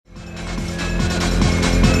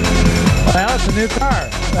Well, it's a new car.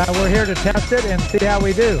 We're here to test it and see how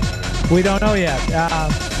we do. We don't know yet.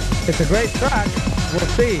 It's a great truck.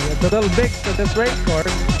 We'll see. It's a little big for this race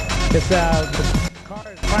course. The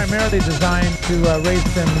car is primarily designed to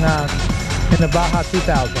race in the Baja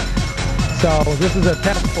 2000. So this is a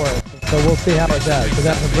test for it. So we'll see how it does. So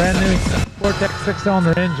that's a brand new Vortec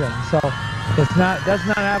 6-cylinder engine. So does not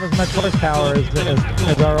have as much horsepower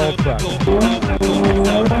as our old truck.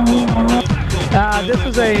 This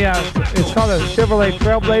is it's called a Chevrolet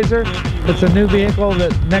Trailblazer. It's a new vehicle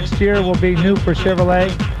that next year will be new for Chevrolet.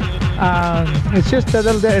 It's just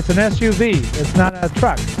it's an SUV. It's not a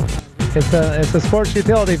truck. It's a sports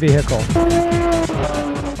utility vehicle.